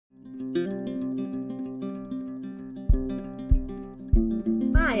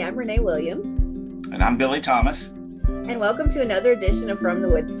I'm Renee Williams. And I'm Billy Thomas. And welcome to another edition of From the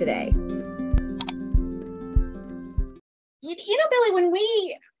Woods Today. Billy, when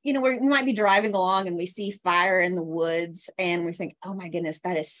we might be driving along and we see fire in the woods and we think, oh my goodness,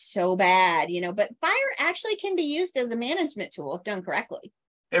 that is so bad, but fire actually can be used as a management tool if done correctly.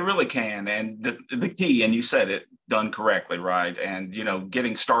 It really can. And the key, and you said it, done correctly, right? And,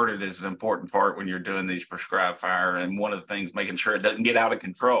 getting started is an important part when you're doing these prescribed fire. And one of the things, making sure it doesn't get out of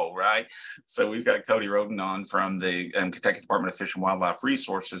control, right? So we've got Cody Roden on from the Kentucky Department of Fish and Wildlife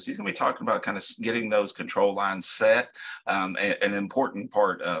Resources. He's going to be talking about kind of getting those control lines set, an important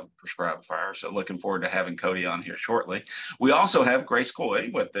part of prescribed fire. So looking forward to having Cody on here shortly. We also have Grace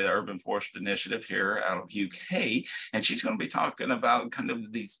Coy with the Urban Forest Initiative here out of UK, and she's going to be talking about kind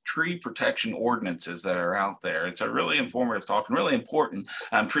of these tree protection ordinances that are out there. It's a really informative talk and really important.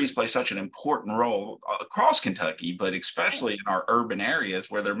 Trees play such an important role across Kentucky, but especially in our urban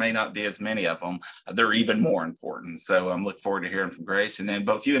areas where there may not be as many of them, they're even more important. So I'm looking forward to hearing from Grace. And then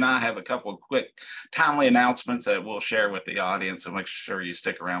both you and I have a couple of quick timely announcements that we'll share with the audience, so make sure you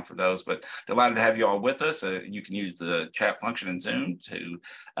stick around for those. But delighted to have you all with us. You can use the chat function in Zoom to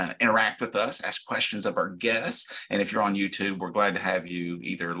interact with us, ask questions of our guests. And if you're on YouTube, we're glad to have you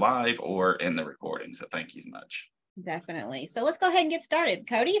either live or in the recording. So thank you so much. Definitely. So let's go ahead and get started.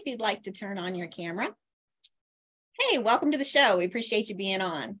 Cody, if you'd like to turn on your camera. Hey, welcome to the show. We appreciate you being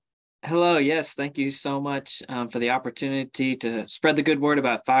on. Hello. Yes. Thank you so much for the opportunity to spread the good word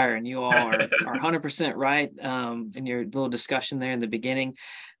about fire. And you all are 100% right in your little discussion there in the beginning.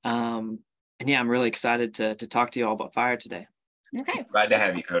 And yeah, I'm really excited to talk to you all about fire today. Okay. Glad to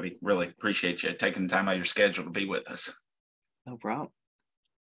have you, Cody. Really appreciate you taking the time out of your schedule to be with us. No problem.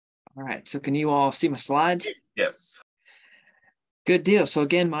 All right. So can you all see my slides? Yes. Good deal. So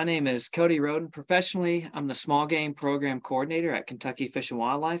again, my name is Cody Roden. Professionally, I'm the small game program coordinator at Kentucky Fish and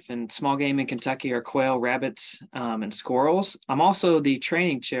Wildlife, and small game in Kentucky are quail, rabbits, and squirrels. I'm also the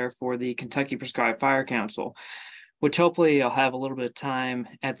training chair for the Kentucky Prescribed Fire Council, which hopefully I'll have a little bit of time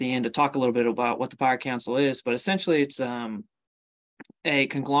at the end to talk a little bit about what the Fire Council is. But essentially, it's a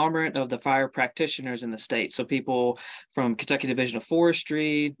conglomerate of the fire practitioners in the state. So people from Kentucky Division of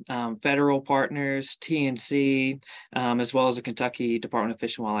Forestry, federal partners, TNC, as well as the Kentucky Department of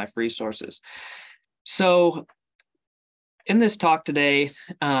Fish and Wildlife Resources. So in this talk today,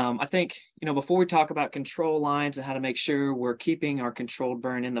 I think, before we talk about control lines and how to make sure we're keeping our controlled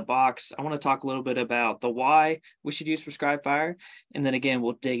burn in the box, I want to talk a little bit about the why we should use prescribed fire. And then again,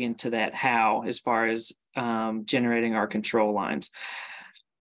 we'll dig into that how as far as generating our control lines.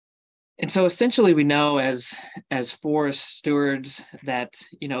 And so essentially we know as forest stewards that,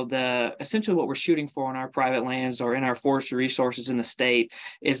 essentially what we're shooting for on our private lands or in our forestry resources in the state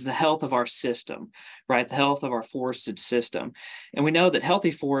is the health of our system, right? The health of our forested system. And we know that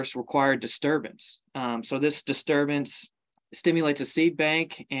healthy forests require disturbance. So this disturbance stimulates a seed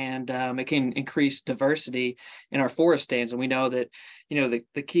bank and it can increase diversity in our forest stands. And we know that,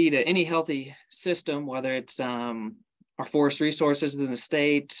 the key to any healthy system, whether it's our forest resources in the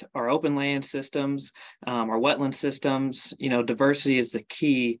state, our open land systems, our wetland systems, diversity is the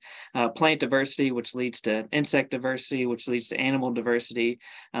key. Plant diversity, which leads to insect diversity, which leads to animal diversity,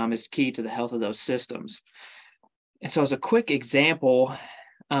 is key to the health of those systems. And so as a quick example,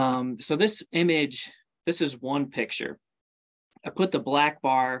 so this image, this is one picture. I put the black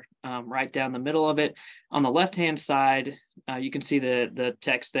bar right down the middle of it. On the left-hand side, you can see the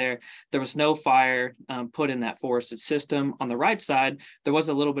text there. There was no fire put in that forested system. On the right side, there was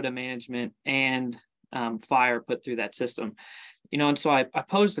a little bit of management and fire put through that system. And so I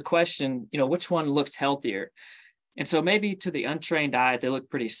posed the question, which one looks healthier? And so maybe to the untrained eye, they look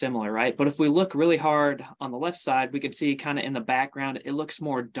pretty similar, right? But if we look really hard on the left side, we can see kind of in the background, it looks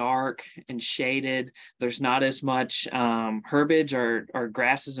more dark and shaded. There's not as much herbage or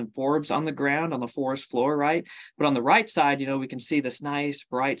grasses and forbs on the ground on the forest floor, right? But on the right side, we can see this nice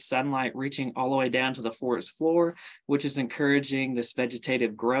bright sunlight reaching all the way down to the forest floor, which is encouraging this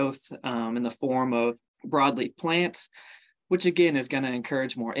vegetative growth in the form of broadleaf plants, which again is going to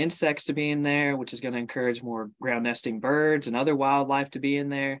encourage more insects to be in there, which is going to encourage more ground nesting birds and other wildlife to be in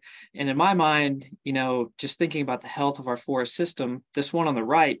there. And in my mind, just thinking about the health of our forest system, this one on the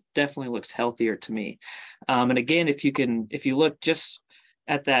right definitely looks healthier to me. And again, if you look just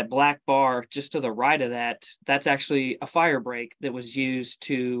at that black bar just to the right of that, that's actually a fire break that was used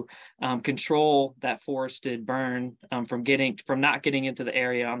to control that forested burn from not getting into the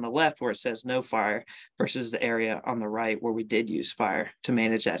area on the left where it says no fire versus the area on the right where we did use fire to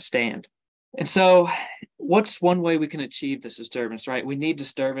manage that stand. And so what's one way we can achieve this disturbance, right? We need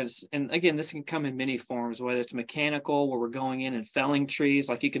disturbance. And again, this can come in many forms, whether it's mechanical, where we're going in and felling trees,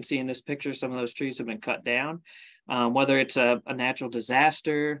 like you can see in this picture, some of those trees have been cut down. Whether it's a natural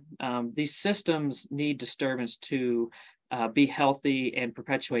disaster, these systems need disturbance to be healthy and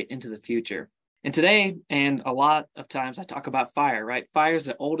perpetuate into the future. And today, and a lot of times, I talk about fire, right? Fire is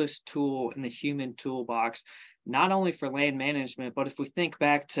the oldest tool in the human toolbox, not only for land management, but if we think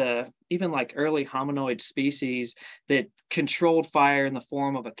back to even like early hominoid species that controlled fire in the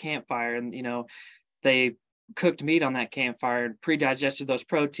form of a campfire, and they cooked meat on that campfire, pre-digested those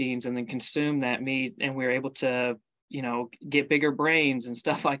proteins, and then consumed that meat, and we were able to get bigger brains and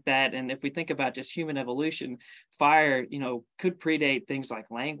stuff like that. And if we think about just human evolution, fire could predate things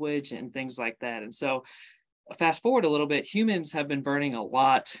like language and things like that. And so fast forward a little bit, humans have been burning a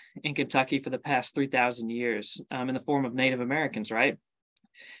lot in Kentucky for the past 3,000 years in the form of Native Americans, right?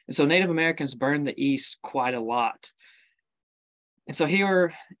 And so Native Americans burned the East quite a lot. And so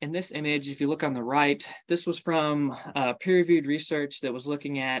here in this image, if you look on the right, this was from peer-reviewed research that was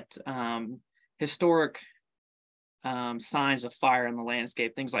looking at historic signs of fire in the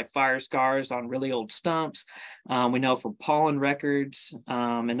landscape, things like fire scars on really old stumps. We know from pollen records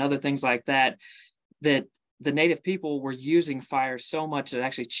and other things like that, that the native people were using fire so much that it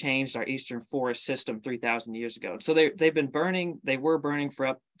actually changed our eastern forest system 3,000 years ago. So they were burning for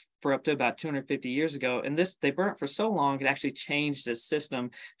up to about 250 years ago. And they burnt for so long, it actually changed the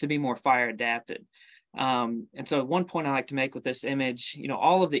system to be more fire adapted. And so one point I like to make with this image,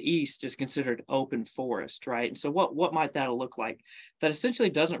 all of the East is considered open forest, right? And so what might that look like? That essentially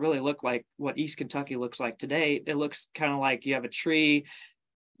doesn't really look like what East Kentucky looks like today. It looks kind of like you have a tree,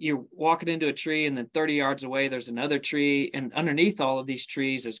 you're walking into a tree, and then 30 yards away, there's another tree. And underneath all of these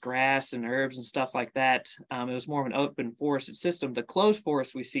trees is grass and herbs and stuff like that. It was more of an open forested system. The closed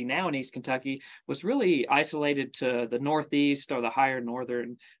forest we see now in East Kentucky was really isolated to the Northeast or the higher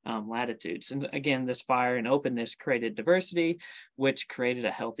northern latitudes. And again, this fire and openness created diversity, which created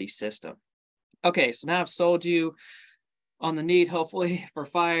a healthy system. Okay, so now I've sold you on the need, hopefully, for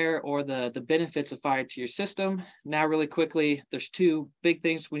fire, or the benefits of fire to your system. Now, really quickly, there's two big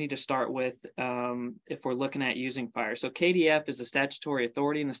things we need to start with if we're looking at using fire. So KDF is the statutory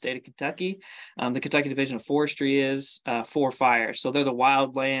authority in the state of Kentucky. The Kentucky Division of Forestry is for fire. So they're the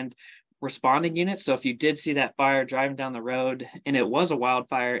wildland responding unit. So if you did see that fire driving down the road and it was a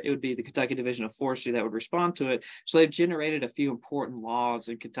wildfire, it would be the Kentucky Division of Forestry that would respond to it. So they've generated a few important laws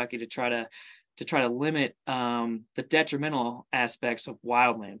in Kentucky to try to limit the detrimental aspects of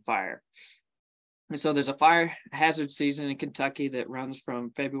wildland fire. And so there's a fire hazard season in Kentucky that runs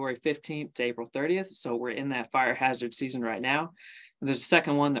from February 15th to April 30th. So we're in that fire hazard season right now. And there's a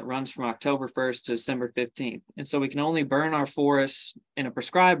second one that runs from October 1st to December 15th. And so we can only burn our forests in a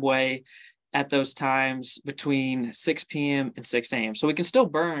prescribed way at those times between 6 p.m. and 6 a.m. So we can still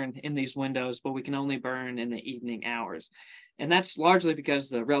burn in these windows, but we can only burn in the evening hours. And that's largely because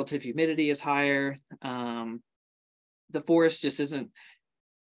the relative humidity is higher. The forest just isn't,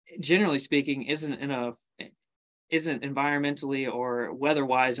 generally speaking, isn't environmentally or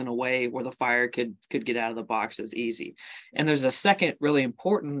weather-wise in a way where the fire could get out of the box as easy. And there's a second really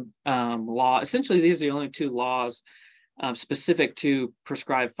important law. Essentially, these are the only two laws specific to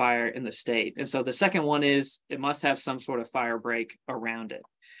prescribed fire in the state. And so the second one is it must have some sort of fire break around it.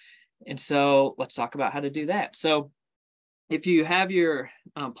 And so let's talk about how to do that. So if you have your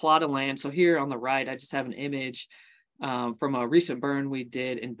plot of land, so here on the right, I just have an image from a recent burn we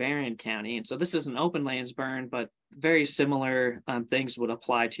did in Barron County. And so this is an open lands burn, but very similar things would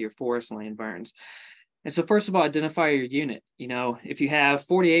apply to your forest land burns. And so first of all, identify your unit. If you have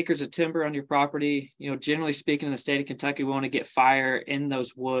 40 acres of timber on your property, generally speaking in the state of Kentucky, we want to get fire in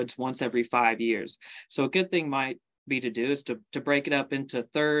those woods once every 5 years. So a good thing might be to do is to break it up into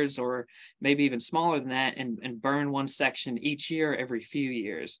thirds or maybe even smaller than that and burn one section each year every few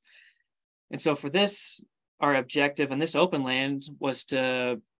years. And so for this, our objective in this open land was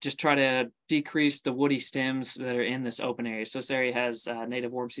to just try to decrease the woody stems that are in this open area. So this area has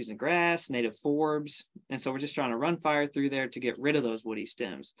native warm season grass, native forbs. And so we're just trying to run fire through there to get rid of those woody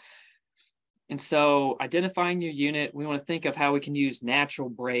stems. And so identifying your unit, we want to think of how we can use natural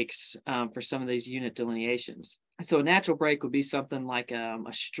breaks for some of these unit delineations. So a natural break would be something like a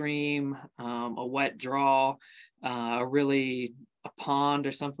stream, a wet draw, a pond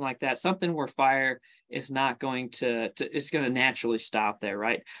or something like that, something where fire is not going it's going to naturally stop there,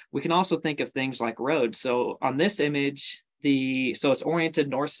 right? We can also think of things like roads. So on this image, so it's oriented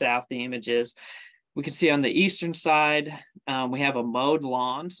north-south, the image is, We can see on the eastern side, we have a mowed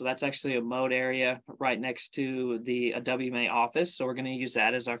lawn. So that's actually a mowed area right next to the WMA office. So we're going to use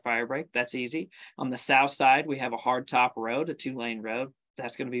that as our fire break. That's easy. On the south side, we have a hardtop road, a 2-lane road.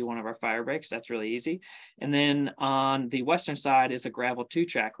 That's going to be one of our fire breaks. That's really easy. And then on the western side is a gravel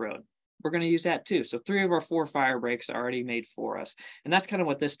 2-track road. We're going to use that too. So 3 of our 4 fire breaks are already made for us. And that's kind of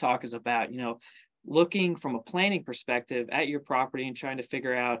what this talk is about, looking from a planning perspective at your property and trying to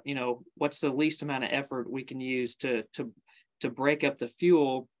figure out, what's the least amount of effort we can use to break up the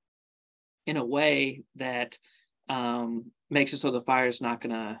fuel in a way that makes it so the fire is not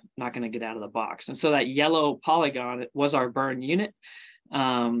gonna get out of the box. And so that yellow polygon was our burn unit.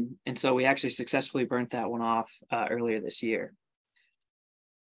 And so we actually successfully burnt that one off earlier this year.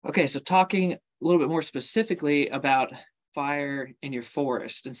 Okay, so talking a little bit more specifically about fire in your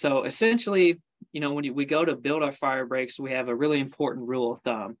forest. And so essentially, when we go to build our fire breaks, we have a really important rule of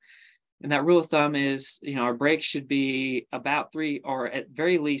thumb. And that rule of thumb is, our breaks should be about 3, or at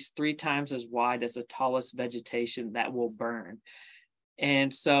very least 3 times as wide as the tallest vegetation that will burn.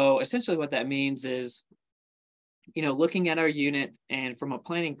 And so essentially what that means is, looking at our unit and from a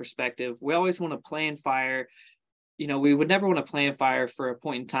planning perspective, we always want to plan fire. We would never want to plan fire for a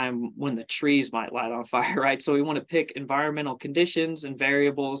point in time when the trees might light on fire, right? So we want to pick environmental conditions and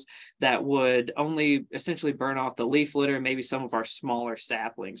variables that would only essentially burn off the leaf litter, maybe some of our smaller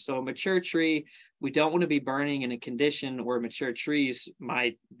saplings. So a mature tree, we don't want to be burning in a condition where mature trees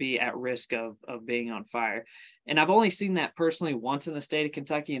might be at risk of being on fire. And I've only seen that personally once in the state of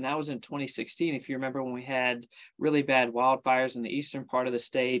Kentucky, and that was in 2016. If you remember, when we had really bad wildfires in the eastern part of the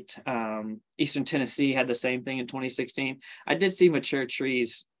state, eastern Tennessee had the same thing in 2016. I did see mature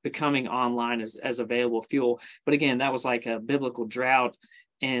trees becoming online as available fuel. But again, that was like a biblical drought.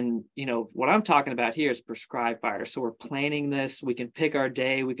 And, what I'm talking about here is prescribed fire. So we're planning this. We can pick our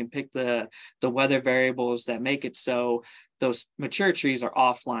day. We can pick the weather variables that make it so those mature trees are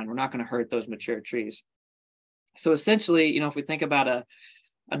offline. We're not going to hurt those mature trees. So essentially, if we think about a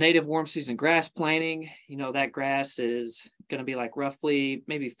native warm season grass planting, that grass is going to be like roughly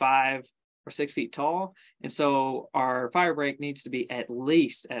maybe 5 or 6 feet tall. And so our fire break needs to be at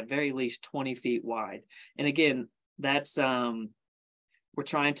very least 20 feet wide. And again, that's, we're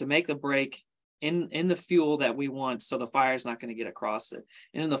trying to make the break in the fuel that we want, so the fire is not going to get across it.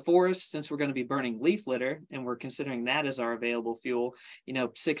 And in the forest, since we're going to be burning leaf litter and we're considering that as our available fuel,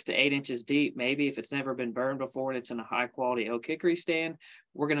 6 to 8 inches deep, maybe if it's never been burned before and it's in a high quality oak hickory stand,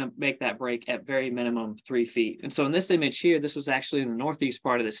 we're going to make that break at very minimum 3 feet. And so in this image here, this was actually in the northeast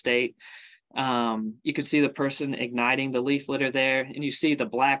part of the state. You can see the person igniting the leaf litter there, and you see the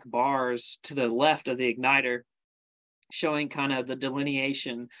black bars to the left of the igniter showing kind of the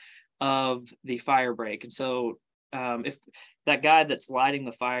delineation of the fire break. And so if that guy that's lighting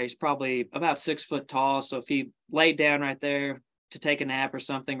the fire, he's probably about 6 foot tall. So if he laid down right there to take a nap or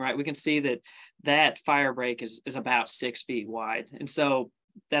something, right, we can see that fire break is about 6 feet wide. And so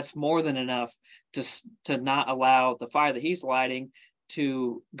that's more than enough to not allow the fire that he's lighting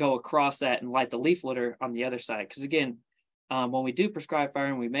to go across that and light the leaf litter on the other side. Because again, when we do prescribed fire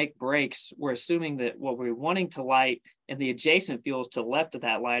and we make breaks, we're assuming that what we're wanting to light and the adjacent fuels to the left of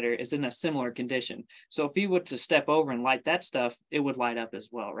that lighter is in a similar condition. So if you were to step over and light that stuff, it would light up as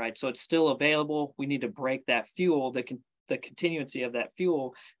well, right? So it's still available. We need to break that fuel, the continuancy of that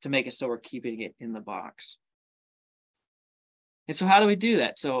fuel, to make it so we're keeping it in the box. And so how do we do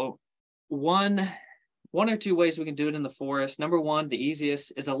that? So one or two ways we can do it in the forest. Number one, the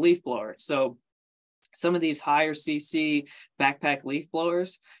easiest, is a leaf blower. So some of these higher CC backpack leaf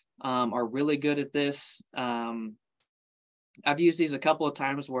blowers are really good at this. I've used these a couple of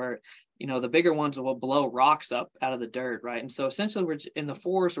times where, the bigger ones will blow rocks up out of the dirt, right? And so essentially we're in the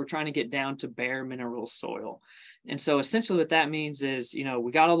forest, we're trying to get down to bare mineral soil. And so essentially what that means is,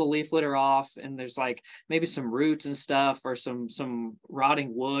 we got all the leaf litter off and there's like maybe some roots and stuff or some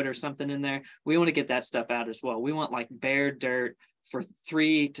rotting wood or something in there. We want to get that stuff out as well. We want like bare dirt for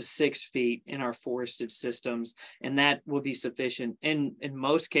 3 to 6 feet in our forested systems. And that will be sufficient. In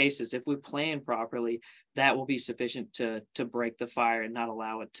most cases, if we plan properly, that will be sufficient to break the fire and not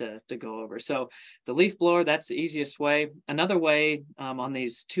allow it to go over. So the leaf blower, that's the easiest way. Another way on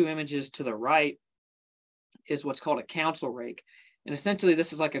these 2 images to the right is what's called a council rake. And essentially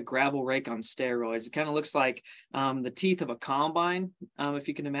this is like a gravel rake on steroids. It kind of looks like the teeth of a combine, if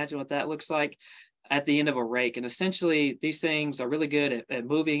you can imagine what that looks like, at the end of a rake. And essentially these things are really good at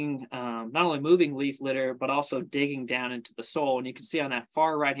moving, not only moving leaf litter, but also digging down into the soil. And you can see on that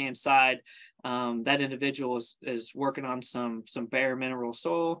far right-hand side, that individual is working on some bare mineral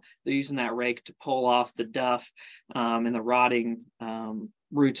soil. They're using that rake to pull off the duff and the rotting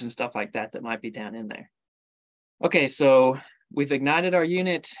roots and stuff like that that might be down in there. Okay, so we've ignited our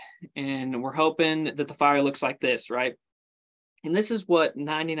unit and we're hoping that the fire looks like this, right? And this is what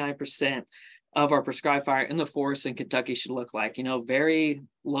 99% of our prescribed fire in the forest in Kentucky should look like. You know, very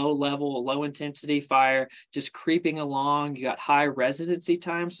low level, low intensity fire, just creeping along. You got high residency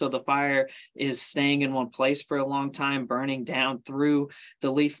time. So the fire is staying in one place for a long time, burning down through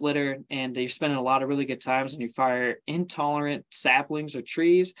the leaf litter. And you're spending a lot of really good times when you fire intolerant saplings or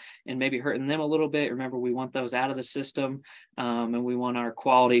trees and maybe hurting them a little bit. Remember, we want those out of the system, and we want our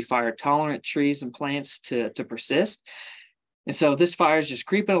quality fire tolerant trees and plants to persist. And so this fire is just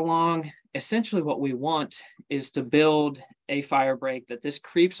creeping along. Essentially what we want is to build a fire break that this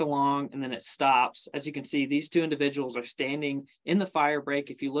creeps along and then it stops. As you can see, these two individuals are standing in the fire break.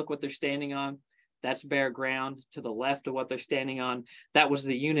 If you look what they're standing on, that's bare ground. To the left of what they're standing on, that was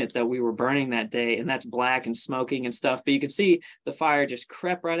the unit that we were burning that day, and that's black and smoking and stuff. But you can see the fire just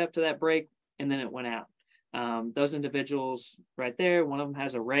crept right up to that break and then it went out. Those individuals right there, one of them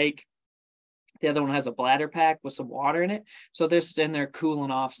has a rake. The other one has a bladder pack with some water in it. So they're in there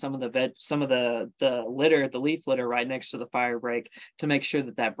cooling off some of the litter, the leaf litter right next to the fire break to make sure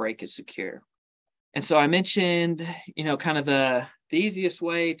that that break is secure. And so I mentioned, you know, kind of the easiest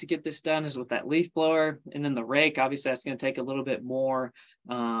way to get this done is with that leaf blower, and then the rake. Obviously, that's going to take a little bit more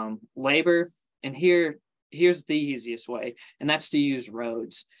labor. And here's the easiest way, and that's to use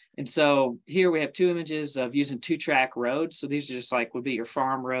roads. And so here we have two images of using 2-track roads. So these are just like would be your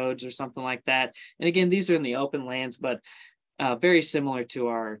farm roads or something like that. And again, these are in the open lands, but very similar to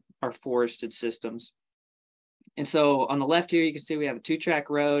our forested systems. And so on the left here, you can see we have a 2-track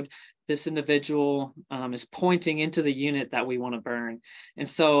road. This individual is pointing into the unit that we want to burn. And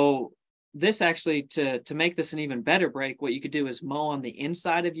so this actually, to make this an even better break, what you could do is mow on the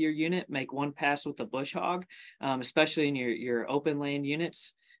inside of your unit, make one pass with the bush hog, especially in your open land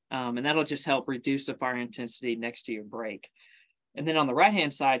units. And that'll just help reduce the fire intensity next to your break. And then on the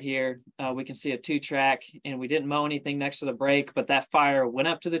right-hand side here, we can see a 2-track, and we didn't mow anything next to the break, but that fire went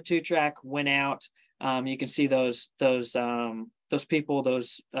up to the 2-track, went out. You can see those people,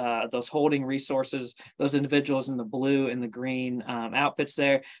 those holding resources, those individuals in the blue and the green outfits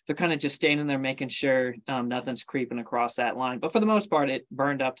there. They're kind of just standing there making sure nothing's creeping across that line. But for the most part, it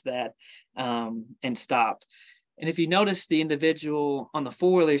burned up to that and stopped. And if you notice, the individual on the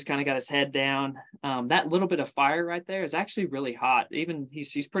 4-wheeler, he's kind of got his head down. That little bit of fire right there is actually really hot. Even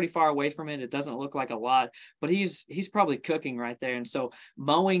he's pretty far away from it. It doesn't look like a lot, but he's probably cooking right there. And so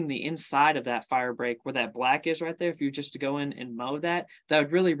mowing the inside of that fire break where that black is right there, if you were just to go in and mow that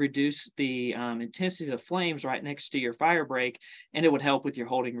would really reduce the intensity of the flames right next to your fire break. And it would help with your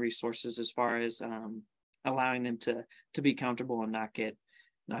holding resources as far as allowing them to be comfortable and not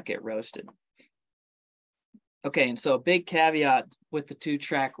get roasted. Okay, and so a big caveat with the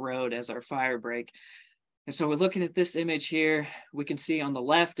 2-track road as our fire break. And so we're looking at this image here. We can see on the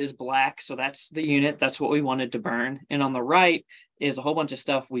left is black, so that's the unit. That's what we wanted to burn. And on the right is a whole bunch of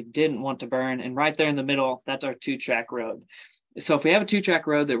stuff we didn't want to burn. And right there in the middle, that's our 2-track road. So if we have a 2-track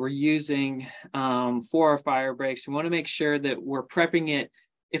road that we're using for our fire breaks, we want to make sure that we're prepping it.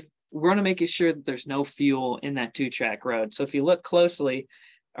 If we want to make sure that there's no fuel in that 2-track road. So if you look closely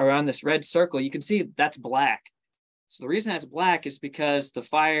around this red circle, you can see that's black. So the reason that's black is because the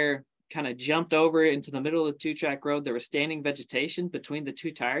fire kind of jumped over into the middle of the 2-track road. There was standing vegetation between the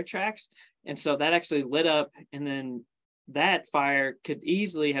 2 tire tracks. And so that actually lit up, and then that fire could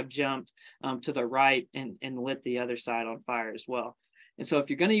easily have jumped to the right and lit the other side on fire as well. And so if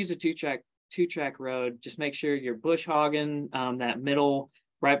you're going to use a 2-track road, just make sure you're bush hogging that middle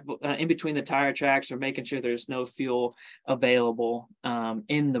right in between the tire tracks, or making sure there's no fuel available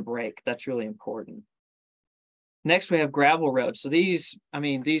in the break. That's really important. Next, we have gravel roads. So these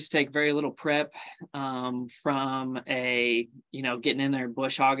take very little prep from getting in there,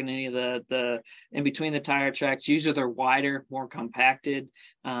 bush hogging any of the in between the tire tracks. Usually they're wider, more compacted,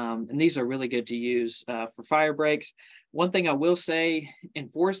 and these are really good to use for fire breaks. One thing I will say in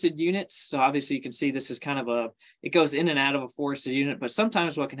forested units, so obviously you can see this is kind of it goes in and out of a forested unit, but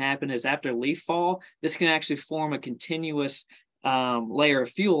sometimes what can happen is after leaf fall, this can actually form a continuous layer of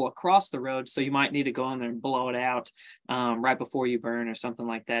fuel across the road. So you might need to go in there and blow it out right before you burn or something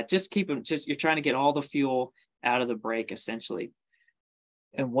like that. Just you're trying to get all the fuel out of the break essentially.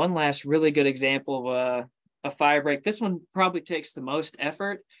 And one last really good example of a fire break. This one probably takes the most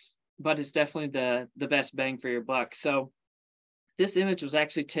effort, but it's definitely the best bang for your buck. So this image was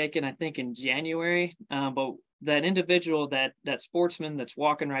actually taken, I think, in January, but that individual, that sportsman that's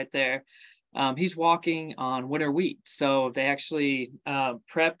walking right there, he's walking on winter wheat. So they actually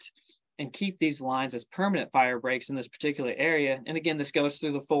prepped and keep these lines as permanent fire breaks in this particular area. And again, this goes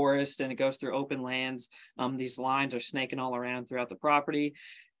through the forest and it goes through open lands. These lines are snaking all around throughout the property.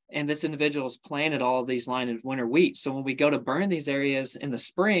 And this individual has planted all of these lines of winter wheat. So when we go to burn these areas in the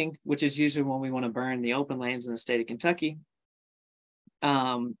spring, which is usually when we want to burn the open lands in the state of Kentucky,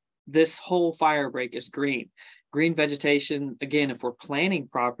 this whole fire break is green. Green vegetation, again, if we're planting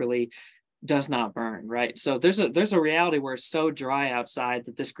properly, does not burn, right? So there's a reality where it's so dry outside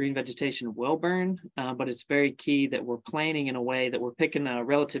that this green vegetation will burn, but it's very key that we're planting in a way that we're picking a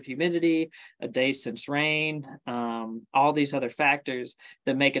relative humidity, a day since rain, all these other factors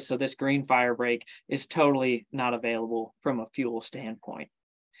that make it so this green fire break is totally not available from a fuel standpoint.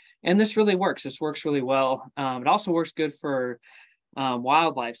 And this really works. This works really well. It also works good for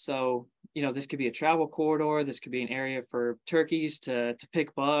wildlife. So, you know, this could be a travel corridor. This could be an area for turkeys to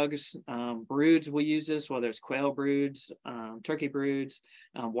pick bugs. Broods will use this, whether it's quail broods, turkey broods,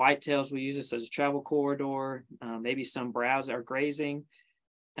 whitetails will use this as a travel corridor. Maybe some browse or grazing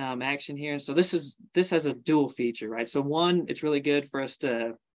action here. And so this has a dual feature, right? So one, it's really good for us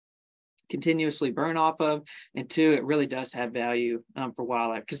to continuously burn off of, and two, it really does have value for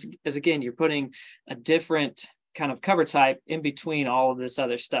wildlife, because as again, you're putting a different kind of cover type in between all of this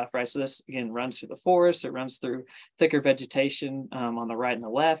other stuff, right? So this again runs through the forest, it runs through thicker vegetation on the right and the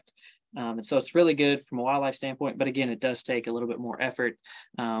left. And so it's really good from a wildlife standpoint, but again, it does take a little bit more effort.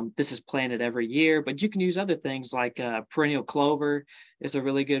 This is planted every year, but you can use other things like perennial clover is a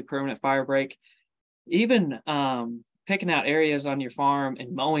really good permanent fire break. Even picking out areas on your farm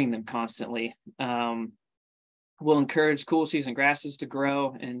and mowing them constantly will encourage cool season grasses to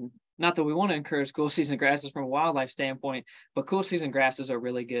grow. And not that we want to encourage cool season grasses from a wildlife standpoint, but cool season grasses are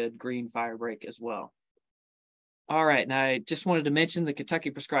really good green fire break as well. All right, now I just wanted to mention the Kentucky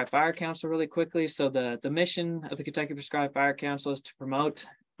Prescribed Fire Council really quickly. So the mission of the Kentucky Prescribed Fire Council is to promote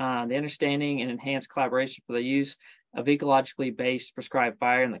the understanding and enhance collaboration for the use of ecologically based prescribed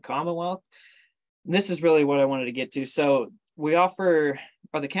fire in the Commonwealth. And this is really what I wanted to get to. So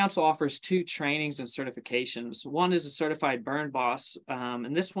the council offers 2 trainings and certifications. One is a certified burn boss,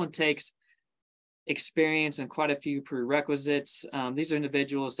 and this one takes experience and quite a few prerequisites. These are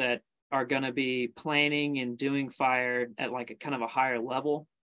individuals that are going to be planning and doing fire at like a kind of a higher level.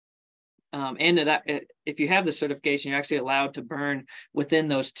 If you have the certification, you're actually allowed to burn within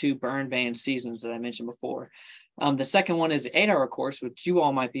those 2 burn ban seasons that I mentioned before. The second one is the 8-hour course, which you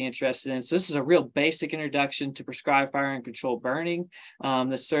all might be interested in. So this is a real basic introduction to prescribed fire and controlled burning.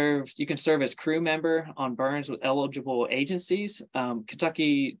 You can serve as crew member on burns with eligible agencies.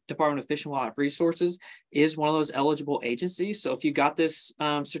 Kentucky Department of Fish and Wildlife Resources is one of those eligible agencies. So if you got this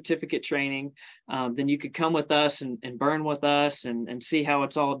certificate training, then you could come with us and burn with us and see how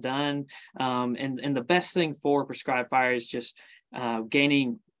it's all done. And the best thing for prescribed fire is just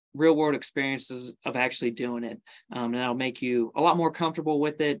gaining real world experiences of actually doing it. And that'll make you a lot more comfortable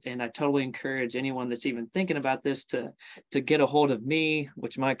with it. And I totally encourage anyone that's even thinking about this to get a hold of me,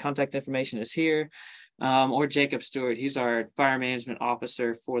 which my contact information is here, or Jacob Stewart. He's our fire management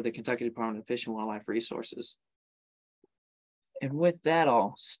officer for the Kentucky Department of Fish and Wildlife Resources. And with that,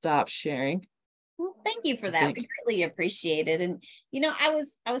 I'll stop sharing. Well, thank you for that. We greatly appreciate it. And, you know, I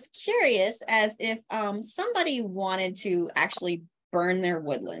was curious as if somebody wanted to actually burn their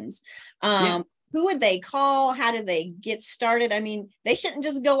woodlands. Who would they call? How do they get started? I mean, they shouldn't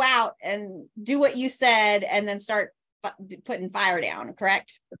just go out and do what you said and then start putting fire down,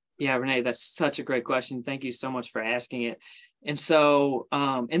 correct? Yeah, Renee, that's such a great question. Thank you so much for asking it. And so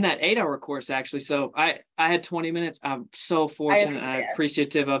in that 8-hour course, actually, so I had 20 minutes. I'm so fortunate. I'm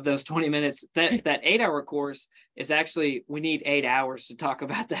appreciative of those 20 minutes. That 8-hour course is actually, we need 8 hours to talk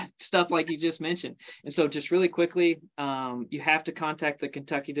about that stuff like you just mentioned. And so just really quickly, you have to contact the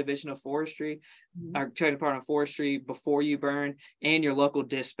Kentucky Division of Forestry, our Kentucky Department of Forestry before you burn, and your local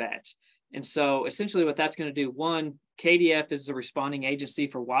dispatch. And so essentially what that's going to do, one, KDF is the responding agency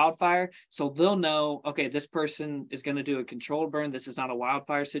for wildfire. So they'll know, okay, this person is going to do a controlled burn. This is not a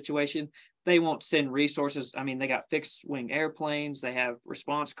wildfire situation. They won't send resources. I mean, they got fixed wing airplanes. They have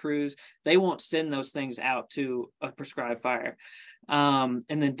response crews. They won't send those things out to a prescribed fire. And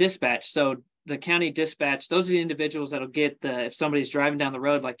then dispatch. So the county dispatch, those are the individuals that'll get if somebody's driving down the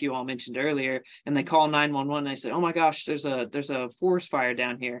road, like you all mentioned earlier, and they call 911 and they say, oh my gosh, there's a forest fire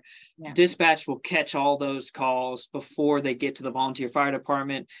down here. Yeah. Dispatch will catch all those calls before they get to the volunteer fire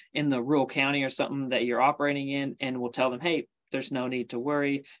department in the rural county or something that you're operating in, and will tell them, hey, there's no need to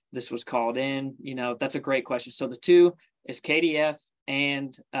worry. This was called in. You know, that's a great question. So the 2 is KDF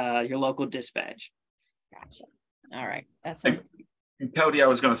and your local dispatch. Gotcha. All right. That's Cody, I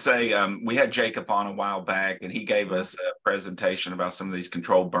was going to say, we had Jacob on a while back, and he gave us a presentation about some of these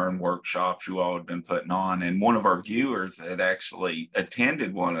controlled burn workshops you all had been putting on. And one of our viewers had actually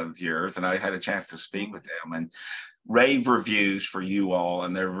attended one of yours, and I had a chance to speak with them. And rave reviews for you all,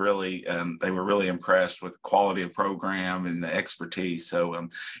 and they're really they were really impressed with the quality of program and the expertise. So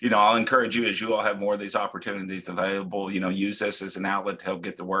I'll encourage you, as you all have more of these opportunities available, use this as an outlet to help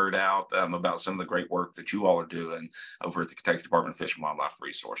get the word out about some of the great work that you all are doing over at the Kentucky Department of Fish and Wildlife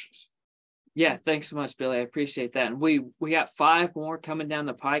Resources. Yeah, thanks so much, Billy. I appreciate that. And we got 5 more coming down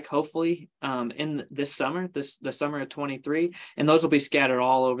the pike, hopefully in this summer, the summer of 23, and those will be scattered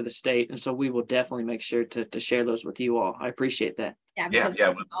all over the state. And so we will definitely make sure to share those with you all. I appreciate that. Yeah, because we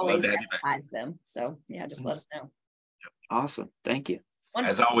always advertise them. So yeah, just let us know. Awesome. Thank you.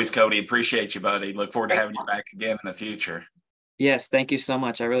 Wonderful. As always, Cody, appreciate you, buddy. Look forward to having you back again in the future. Yes, thank you so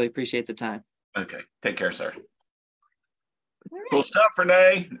much. I really appreciate the time. Okay. Take care, sir. Right. Cool stuff,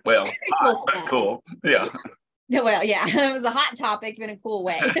 Renee. Well, hot, but cool. Yeah. Well, yeah, it was a hot topic in a cool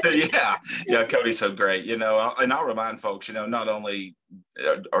way. Yeah, Cody's so great. And I'll remind folks, not only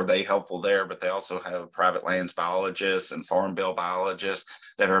are they helpful there, but they also have private lands biologists and farm bill biologists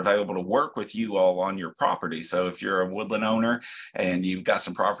that are available to work with you all on your property. So if you're a woodland owner and you've got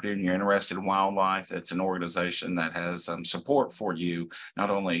some property and you're interested in wildlife, it's an organization that has some support for you, not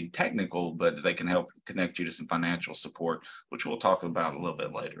only technical, but they can help connect you to some financial support, which we'll talk about a little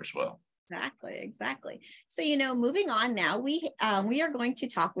bit later as well. Exactly. So, moving on now, we are going to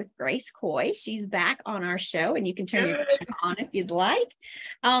talk with Grace Coy. She's back on our show, and you can turn your camera on if you'd like.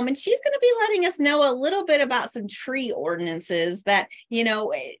 And she's going to be letting us know a little bit about some tree ordinances that,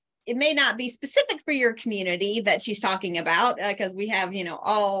 it may not be specific for your community that she's talking about, because we have,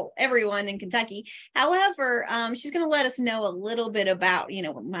 everyone in Kentucky. However, she's going to let us know a little bit about,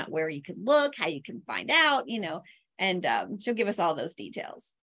 where you can look, how you can find out, and she'll give us all those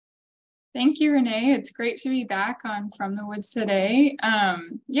details. Thank you, Renee. It's great to be back on From the Woods today.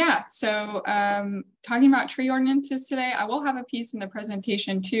 Talking about tree ordinances today, I will have a piece in the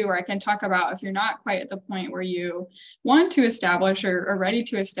presentation too, where I can talk about if you're not quite at the point where you want to establish or are ready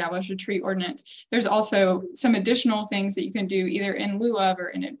to establish a tree ordinance, there's also some additional things that you can do either in lieu of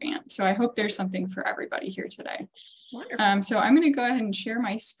or in advance. So I hope there's something for everybody here today. Wonderful. So I'm going to go ahead and share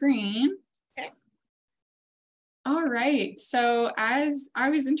my screen. Okay. All right, so as I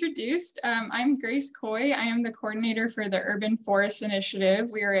was introduced, I'm Grace Coy. I am the coordinator for the Urban Forest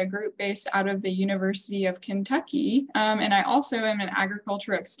Initiative. We are a group based out of the University of Kentucky, and I also am an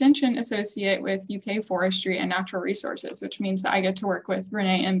agricultural extension associate with UK Forestry and Natural Resources, which means that I get to work with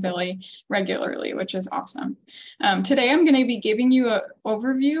Renee and Billy regularly, which is awesome. Today, I'm going to be giving you an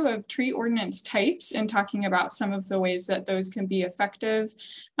overview of tree ordinance types and talking about some of the ways that those can be effective,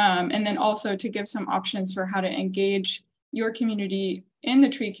 and then also to give some options for how to engage your community in the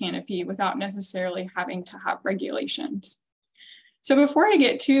tree canopy without necessarily having to have regulations. So before I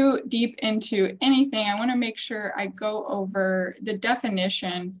get too deep into anything, I want to make sure I go over the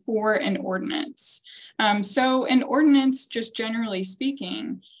definition for an ordinance. So an ordinance, just generally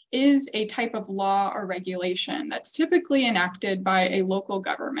speaking, is a type of law or regulation that's typically enacted by a local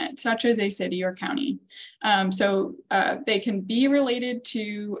government, such as a city or county. They can be related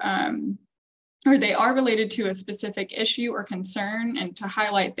to or they are related to a specific issue or concern, and to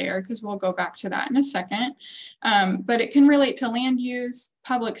highlight there, because we'll go back to that in a second. But it can relate to land use,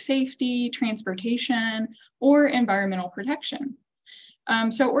 public safety, transportation, or environmental protection.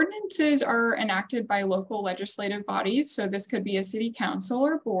 So ordinances are enacted by local legislative bodies. So this could be a city council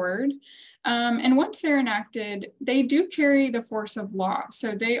or board. And once they're enacted, they do carry the force of law.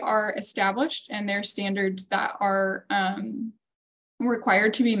 So they are established, and they're standards that are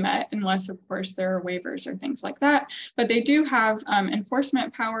required to be met, unless of course there are waivers or things like that, but they do have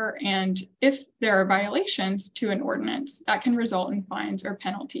enforcement power, and if there are violations to an ordinance, that can result in fines or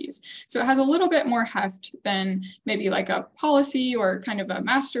penalties. So it has a little bit more heft than maybe like a policy or kind of a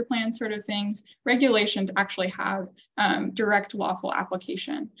master plan sort of things. Regulations actually have direct lawful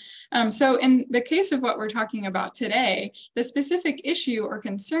application. So in the case of what we're talking about today, the specific issue or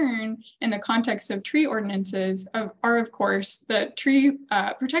concern in the context of tree ordinances are of course the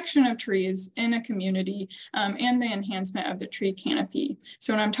protection of trees in a community, and the enhancement of the tree canopy.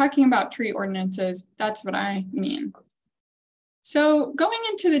 So when I'm talking about tree ordinances, that's what I mean. So going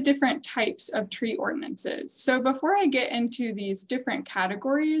into the different types of tree ordinances. So before I get into these different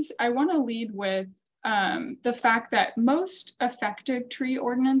categories, I want to lead with the fact that most effective tree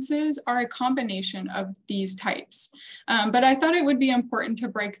ordinances are a combination of these types. But I thought it would be important to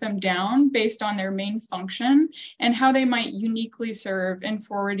break them down based on their main function and how they might uniquely serve in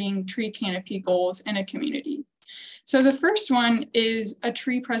forwarding tree canopy goals in a community. So the first one is a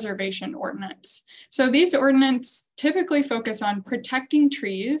tree preservation ordinance. So these ordinances typically focus on protecting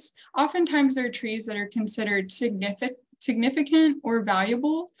trees. Oftentimes they're trees that are considered significant or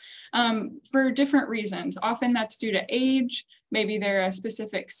valuable for different reasons. Often that's due to age, maybe they're a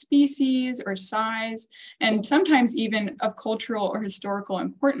specific species or size, and sometimes even of cultural or historical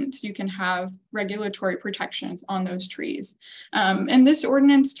importance, you can have regulatory protections on those trees. In this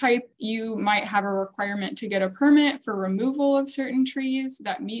ordinance type, you might have a requirement to get a permit for removal of certain trees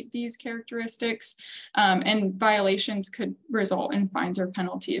that meet these characteristics, and violations could result in fines or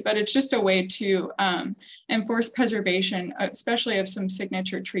penalty, but it's just a way to enforce preservation, especially of some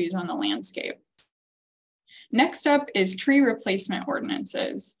signature trees on the landscape. Next up is tree replacement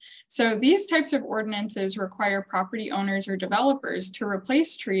ordinances. So these types of ordinances require property owners or developers to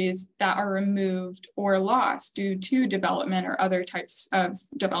replace trees that are removed or lost due to development or other types of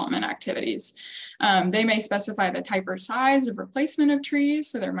development activities. They may specify the type or size of replacement of trees.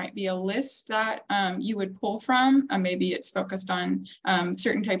 So there might be a list that you would pull from. Maybe it's focused on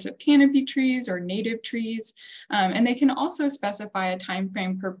certain types of canopy trees or native trees. And they can also specify a time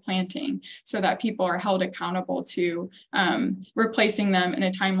frame for planting so that people are held accountable to replacing them in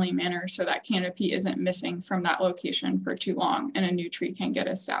a timely manner so that canopy isn't missing from that location for too long and a new tree can get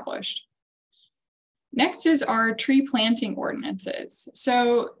established. Next is our tree planting ordinances.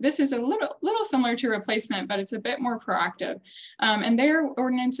 So this is a little similar to replacement, but it's a bit more proactive. And they're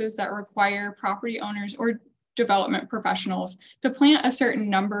ordinances that require property owners or development professionals to plant a certain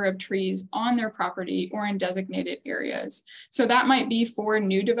number of trees on their property or in designated areas. So that might be for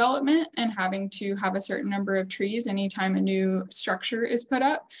new development and having to have a certain number of trees anytime a new structure is put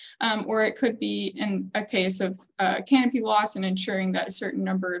up, or it could be in a case of canopy loss and ensuring that a certain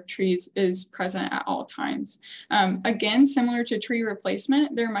number of trees is present at all times. Again, similar to tree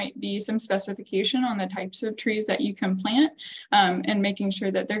replacement, there might be some specification on the types of trees that you can plant and making sure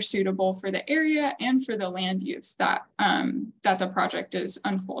that they're suitable for the area and for the land use that the project is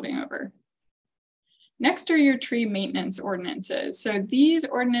unfolding over. Next are your tree maintenance ordinances. So these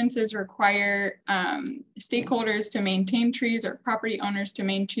ordinances require stakeholders to maintain trees or property owners to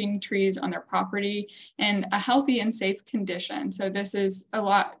maintain trees on their property in a healthy and safe condition. So this is a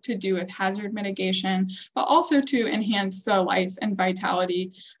lot to do with hazard mitigation, but also to enhance the life and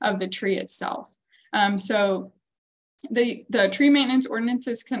vitality of the tree itself. So the tree maintenance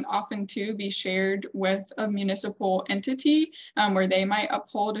ordinances can often too be shared with a municipal entity where they might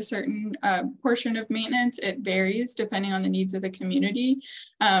uphold a certain portion of maintenance. It varies depending on the needs of the community,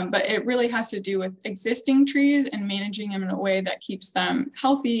 but it really has to do with existing trees and managing them in a way that keeps them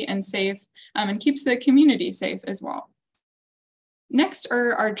healthy and safe and keeps the community safe as well. Next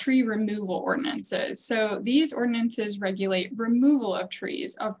are our tree removal ordinances. So these ordinances regulate removal of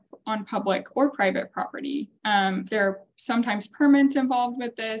trees on public or private property. There are sometimes permits involved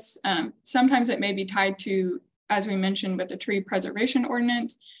with this. Sometimes it may be tied to, as we mentioned with the tree preservation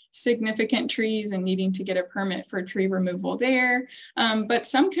ordinance, significant trees and needing to get a permit for tree removal there. But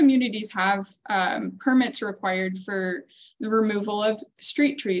some communities have permits required for the removal of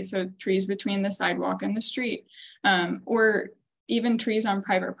street trees, so trees between the sidewalk and the street, or even trees on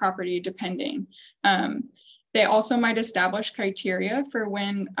private property, depending. They also might establish criteria for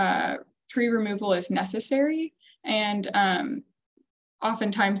when tree removal is necessary. And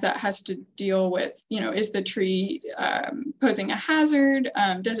oftentimes that has to deal with, is the tree posing a hazard?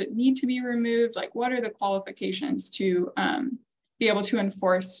 Does it need to be removed? Like, what are the qualifications to be able to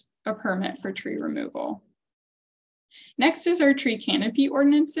enforce a permit for tree removal? Next is our tree canopy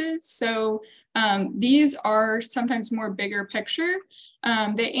ordinances. So these are sometimes more bigger picture.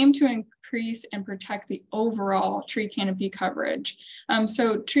 They aim to increase and protect the overall tree canopy coverage.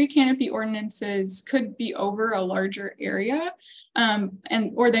 So tree canopy ordinances could be over a larger area,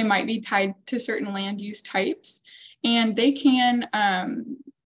 or they might be tied to certain land use types, and they can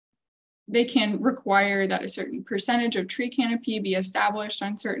require that a certain percentage of tree canopy be established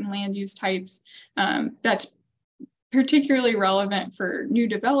on certain land use types. That's particularly relevant for new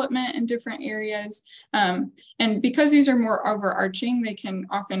development in different areas. And because these are more overarching, they can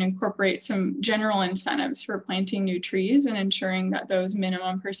often incorporate some general incentives for planting new trees and ensuring that those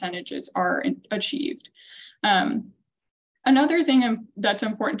minimum percentages are achieved. Another thing that's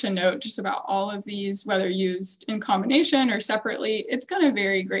important to note just about all of these, whether used in combination or separately, it's going to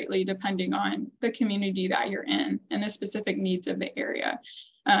vary greatly depending on the community that you're in and the specific needs of the area.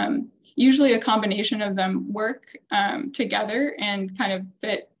 Usually a combination of them work together and kind of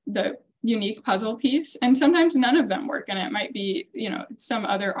fit the unique puzzle piece, and sometimes none of them work, and it might be some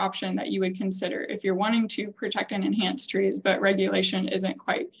other option that you would consider if you're wanting to protect and enhance trees, but regulation isn't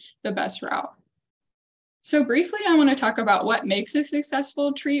quite the best route. So briefly, I want to talk about what makes a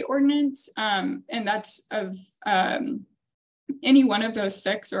successful tree ordinance, and that's of any one of those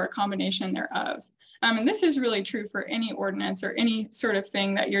 6 or a combination thereof. And this is really true for any ordinance or any sort of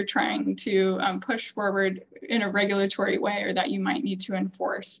thing that you're trying to push forward in a regulatory way or that you might need to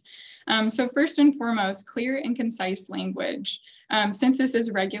enforce. So first and foremost, clear and concise language. Since this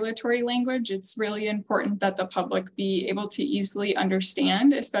is regulatory language, it's really important that the public be able to easily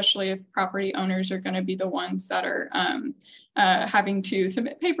understand, especially if property owners are going to be the ones that are having to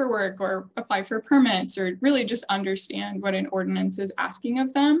submit paperwork or apply for permits, or really just understand what an ordinance is asking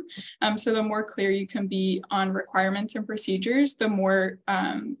of them. So the more clear you can be on requirements and procedures, the more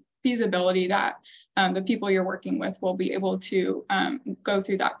feasibility that the people you're working with will be able to go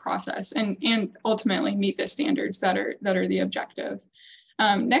through that process and ultimately meet the standards that are the objective.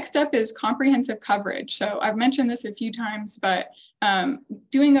 Next up is comprehensive coverage. So I've mentioned this a few times, but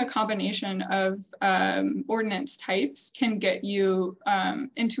doing a combination of ordinance types can get you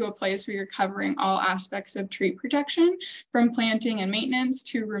into a place where you're covering all aspects of tree protection, from planting and maintenance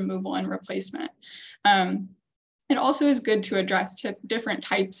to removal and replacement. It also is good to address different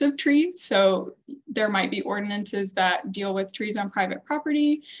types of trees. So there might be ordinances that deal with trees on private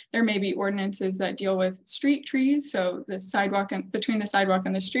property. There may be ordinances that deal with street trees, so the sidewalk and between the sidewalk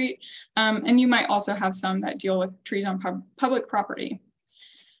and the street. And you might also have some that deal with trees on public property.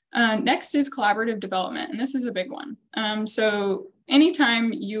 Next is collaborative development, and this is a big one. So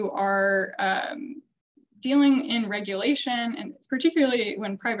anytime you are dealing in regulation, and particularly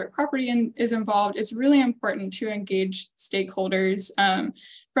when private property is involved, it's really important to engage stakeholders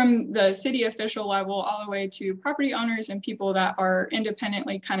from the city official level all the way to property owners and people that are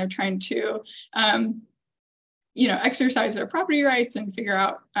independently kind of trying to exercise their property rights and figure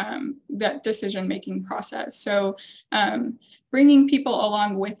out that decision-making process. So bringing people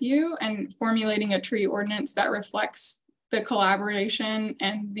along with you and formulating a tree ordinance that reflects the collaboration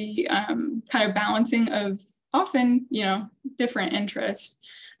and the kind of balancing of often, different interests,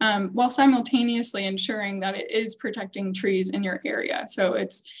 while simultaneously ensuring that it is protecting trees in your area. So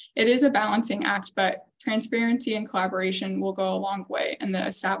it is a balancing act, but transparency and collaboration will go a long way in the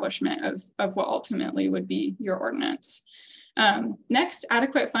establishment of what ultimately would be your ordinance. Next,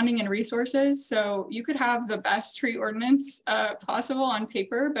 adequate funding and resources. So you could have the best tree ordinance possible on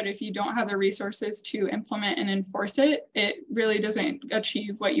paper, but if you don't have the resources to implement and enforce it, it really doesn't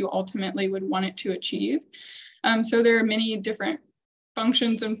achieve what you ultimately would want it to achieve. So there are many different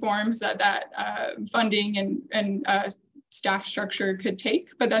functions and forms that funding and staff structure could take,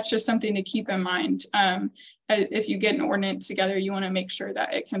 but that's just something to keep in mind. If you get an ordinance together, you want to make sure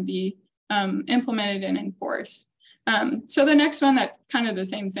that it can be implemented and enforced. So the next one, that's kind of the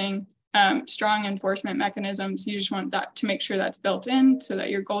same thing, strong enforcement mechanisms. You just want that to make sure that's built in so that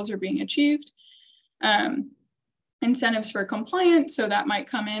your goals are being achieved. Incentives for compliance. So that might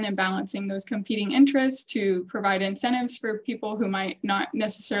come in and balancing those competing interests to provide incentives for people who might not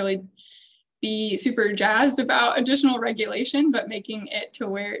necessarily be super jazzed about additional regulation, but making it to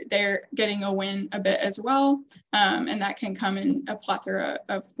where they're getting a win a bit as well. And that can come in a plethora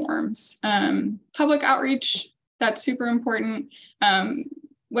of forms. Public outreach, that's super important.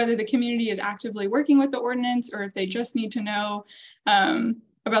 Whether the community is actively working with the ordinance or if they just need to know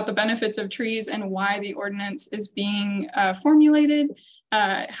about the benefits of trees and why the ordinance is being formulated.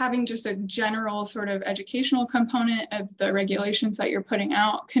 Having just a general sort of educational component of the regulations that you're putting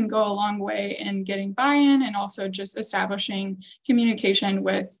out can go a long way in getting buy-in and also just establishing communication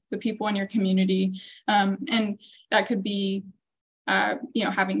with the people in your community. And that could be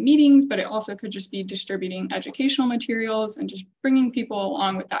having meetings, but it also could just be distributing educational materials and just bringing people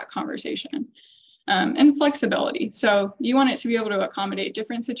along with that conversation. And flexibility. So you want it to be able to accommodate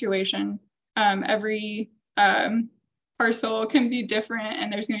different situation. Every parcel can be different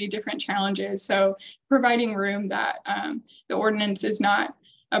and there's going to be different challenges. So providing room that the ordinance is not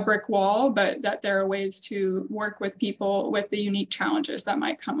a brick wall, but that there are ways to work with people with the unique challenges that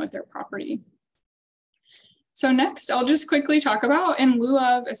might come with their property. So next, I'll just quickly talk about, in lieu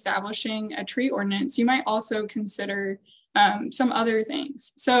of establishing a tree ordinance, you might also consider some other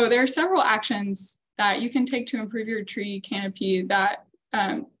things. So there are several actions that you can take to improve your tree canopy that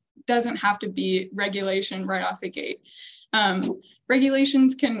doesn't have to be regulation right off the gate.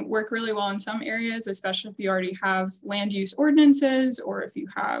 Regulations can work really well in some areas, especially if you already have land use ordinances or if you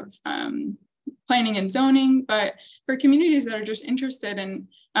have planning and zoning. But for communities that are just interested in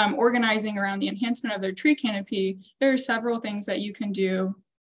organizing around the enhancement of their tree canopy, there are several things that you can do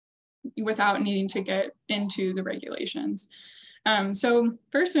without needing to get into the regulations. So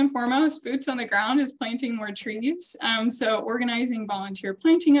first and foremost, boots on the ground is planting more trees. So organizing volunteer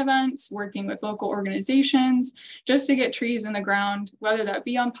planting events, working with local organizations, just to get trees in the ground, whether that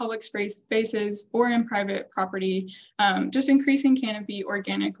be on public spaces or in private property, just increasing canopy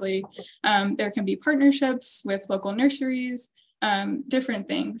organically. There can be partnerships with local nurseries, different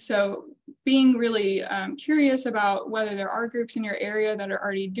things. So being really curious about whether there are groups in your area that are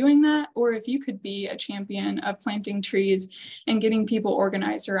already doing that, or if you could be a champion of planting trees and getting people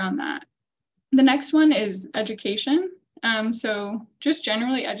organized around that. The next one is education. So just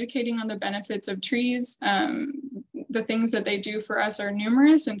generally educating on the benefits of trees. The things that they do for us are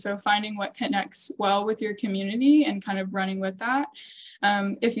numerous. And so finding what connects well with your community and kind of running with that.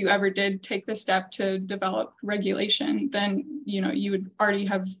 If you ever did take the step to develop regulation, then, you would already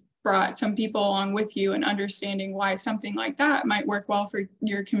have brought some people along with you and understanding why something like that might work well for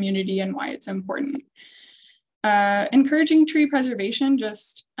your community and why it's important. Encouraging tree preservation,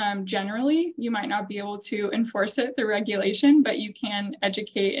 just generally, you might not be able to enforce it through regulation, but you can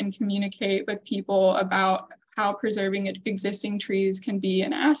educate and communicate with people about how preserving existing trees can be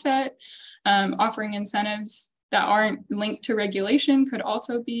an asset. Offering incentives that aren't linked to regulation could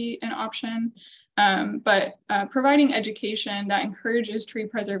also be an option. But providing education that encourages tree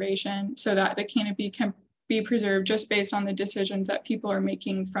preservation so that the canopy can be preserved just based on the decisions that people are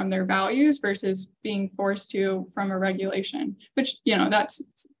making from their values versus being forced to from a regulation, which,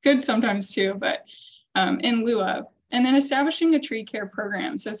 that's good sometimes too, but in lieu of. And then establishing a tree care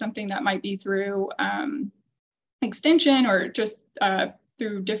program. So something that might be through extension or just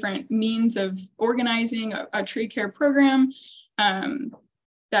through different means of organizing a tree care program.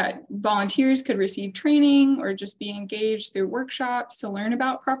 That volunteers could receive training or just be engaged through workshops to learn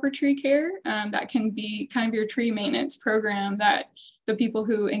about proper tree care. That can be kind of your tree maintenance program that the people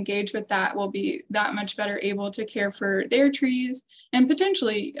who engage with that will be that much better able to care for their trees and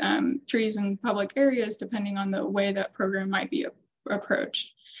potentially trees in public areas, depending on the way that program might be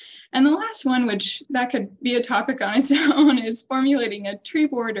approached. And the last one, which that could be a topic on its own, is formulating a tree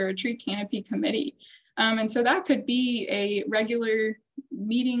board or a tree canopy committee. And so that could be a regular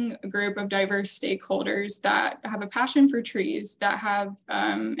meeting group of diverse stakeholders that have a passion for trees, that have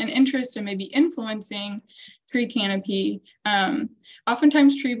an interest in maybe influencing tree canopy.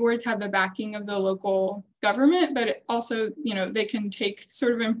 Oftentimes tree boards have the backing of the local government, but it also, they can take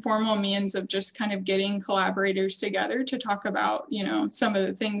sort of informal means of just kind of getting collaborators together to talk about, some of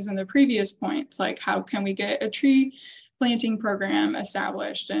the things in the previous points, like how can we get a tree planting program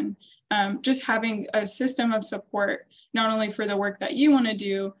established, and just having a system of support, not only for the work that you want to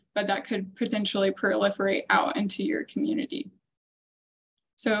do, but that could potentially proliferate out into your community.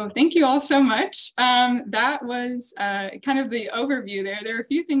 So thank you all so much. That was kind of the overview there. There are a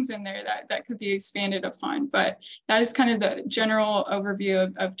few things in there that could be expanded upon, but that is kind of the general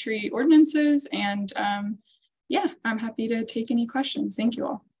overview of tree ordinances. And yeah, I'm happy to take any questions. Thank you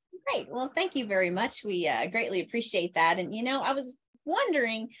all. Great. Well, thank you very much. We greatly appreciate that. And, I was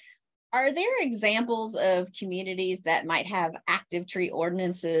wondering, are there examples of communities that might have active tree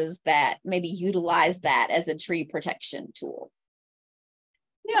ordinances that maybe utilize that as a tree protection tool?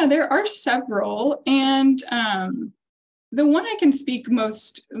 Yeah, there are several. And the one I can speak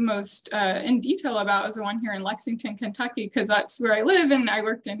most in detail about is the one here in Lexington, Kentucky, because that's where I live and I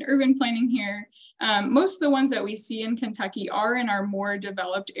worked in urban planning here. Most of the ones that we see in Kentucky are in our more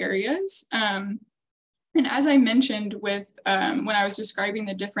developed areas. And as I mentioned with when I was describing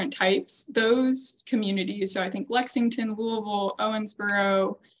the different types, those communities, so I think Lexington, Louisville,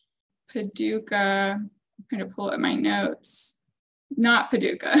 Owensboro, Paducah, I'm trying to pull up my notes, not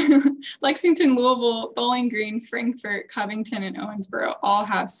Paducah, Lexington, Louisville, Bowling Green, Frankfort, Covington, and Owensboro all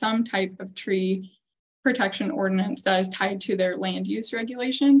have some type of tree protection ordinance that is tied to their land use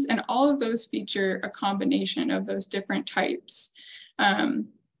regulations. And all of those feature a combination of those different types.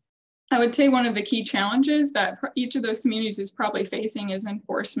 I would say one of the key challenges that each of those communities is probably facing is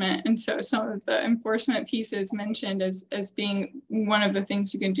enforcement. And so some of the enforcement pieces mentioned as being one of the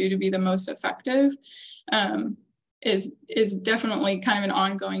things you can do to be the most effective is definitely kind of an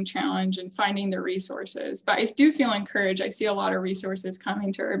ongoing challenge in finding the resources. But I do feel encouraged. I see a lot of resources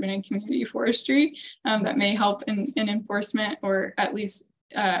coming to urban and community forestry that may help in enforcement, or at least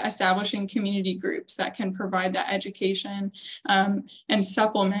establishing community groups that can provide that education and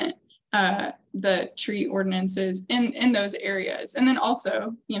supplement the tree ordinances in those areas. And then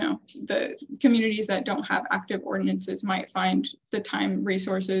also, the communities that don't have active ordinances might find the time,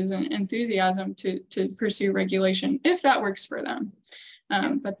 resources, and enthusiasm to pursue regulation if that works for them.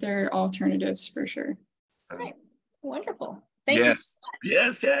 But there are alternatives for sure. Right. Wonderful. Thank you so Yes. much.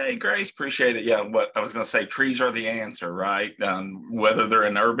 Yes. Hey, Grace. Appreciate it. Yeah. What I was going to say, trees are the answer, right? Whether they're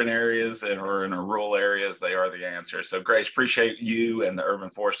in urban areas or in rural areas, they are the answer. So, Grace, appreciate you and the Urban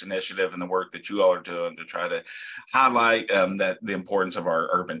Forest Initiative and the work that you all are doing to try to highlight that the importance of our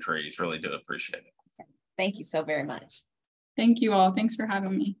urban trees. Really do appreciate it. Thank you so very much. Thank you all. Thanks for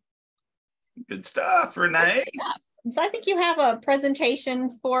having me. Good stuff, Renee. So I think you have a presentation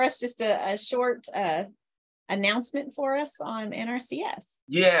for us, just a short announcement for us on NRCS.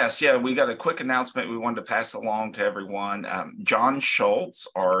 Yes, yeah, we got a quick announcement we wanted to pass along to everyone. John Schultz,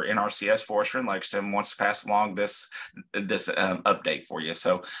 our NRCS Forester in Lexington, wants to pass along this update for you.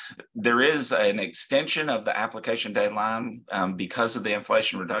 So there is an extension of the application deadline because of the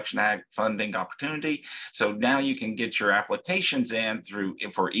Inflation Reduction Act funding opportunity. So now you can get your applications in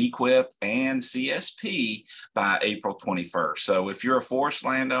for EQIP and CSP by April 21st. So if you're a forest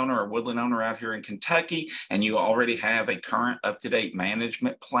landowner or woodland owner out here in Kentucky and you already have a current up-to-date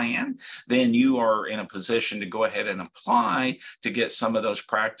management plan, then you are in a position to go ahead and apply to get some of those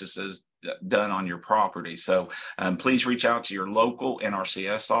practices done on your property. So please reach out to your local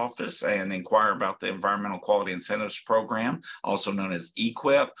NRCS office and inquire about the Environmental Quality Incentives Program, also known as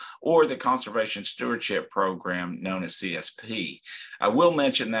EQIP, or the Conservation Stewardship Program, known as CSP. I will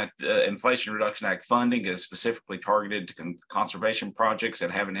mention that the Inflation Reduction Act funding is specifically targeted to conservation projects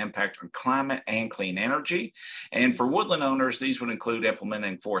that have an impact on climate and clean energy. And for woodland owners, these would include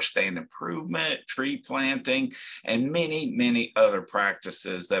implementing forest stand improvement, tree planting, and many, many other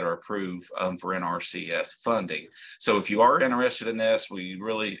practices that are approved for NRCS funding. So if you are interested in this, we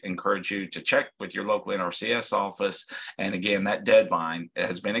really encourage you to check with your local NRCS office. And again, that deadline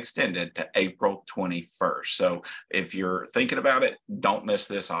has been extended to April 21st. So if you're thinking about it, don't miss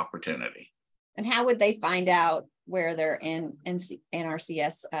this opportunity. And how would they find out where they're in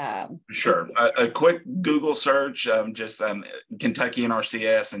NRCS? Sure. A quick Google search, just Kentucky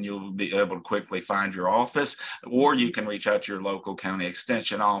NRCS, and you'll be able to quickly find your office, or you can reach out to your local county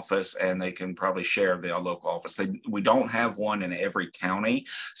extension office and they can probably share the local office. We don't have one in every county.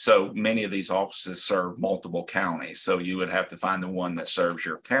 So many of these offices serve multiple counties. So you would have to find the one that serves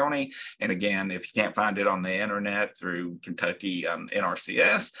your county. And again, if you can't find it on the internet through Kentucky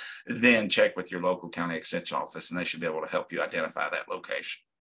NRCS, then check with your local county extension office and they should be able to help you identify that location.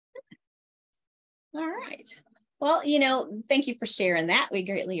 All right. Well, thank you for sharing that. We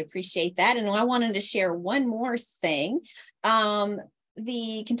greatly appreciate that. And I wanted to share one more thing.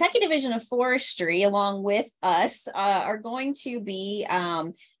 The Kentucky Division of Forestry, along with us, are going to be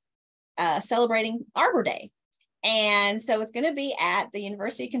celebrating Arbor Day. And so it's going to be at the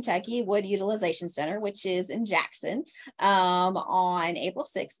University of Kentucky Wood Utilization Center, which is in Jackson, on April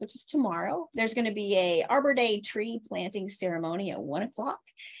 6th, which is tomorrow. There's going to be a Arbor Day tree planting ceremony at 1 o'clock.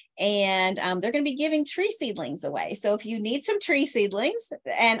 And they're going to be giving tree seedlings away. So if you need some tree seedlings,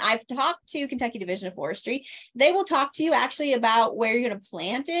 and I've talked to Kentucky Division of Forestry, they will talk to you actually about where you're going to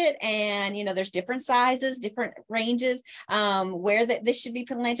plant it. And, there's different sizes, different ranges, where this should be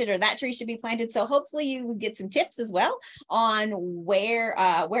planted or that tree should be planted. So hopefully you get some tips as well on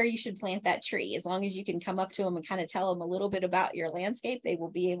where you should plant that tree. As long as you can come up to them and kind of tell them a little bit about your landscape, they will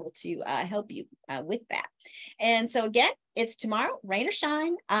be able to help you with that. And so again, it's tomorrow, rain or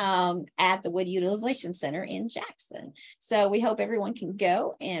shine, at the Wood Utilization Center in Jackson. So we hope everyone can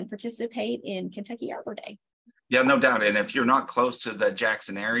go and participate in Kentucky Arbor Day. Yeah, no doubt. And if you're not close to the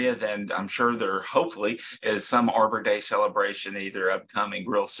Jackson area, then I'm sure there hopefully is some Arbor Day celebration either upcoming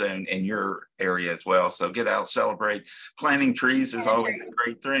real soon in your area as well. So get out, celebrate. Planting trees is always a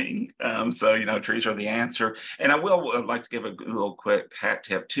great thing. So, trees are the answer. And I would like to give a little quick hat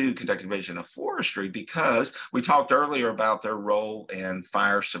tip to Kentucky Division of Forestry, because we talked earlier about their role in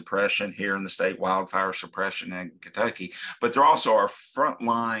fire suppression here in the state, wildfire suppression in Kentucky, but they're also our front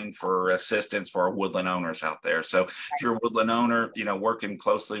line for assistance for our woodland owners out there. So if you're a woodland owner, working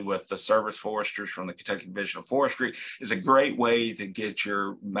closely with the service foresters from the Kentucky Division of Forestry is a great way to get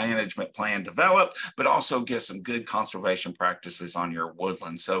your management plan developed, but also get some good conservation practices on your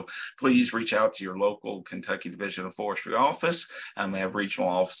woodland. So please reach out to your local Kentucky Division of Forestry office. They have regional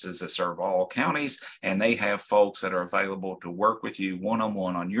offices that serve all counties, and they have folks that are available to work with you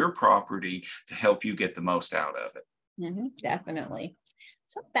one-on-one on your property to help you get the most out of it. Definitely.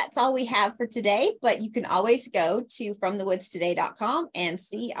 So that's all we have for today, but you can always go to fromthewoodstoday.com and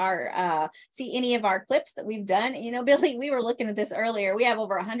see see any of our clips that we've done. Billy, we were looking at this earlier. We have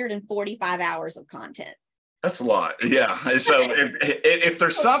over 145 hours of content. That's a lot. Yeah. So if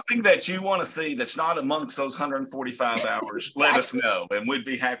there's something that you want to see that's not amongst those 145 hours, let us know, and we'd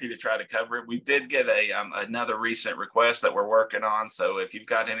be happy to try to cover it. We did get another recent request that we're working on. So if you've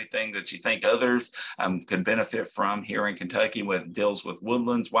got anything that you think others could benefit from here in Kentucky, with deals with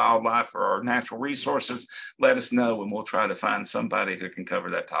woodlands, wildlife, or our natural resources, let us know, and we'll try to find somebody who can cover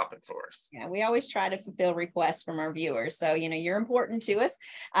that topic for us. Yeah, we always try to fulfill requests from our viewers. So, you're important to us,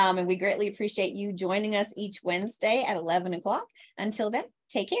 and we greatly appreciate you joining us each Wednesday at 11 o'clock. Until then,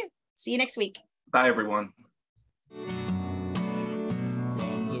 take care. See you next week. Bye, everyone.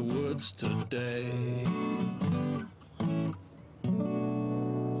 From the woods today,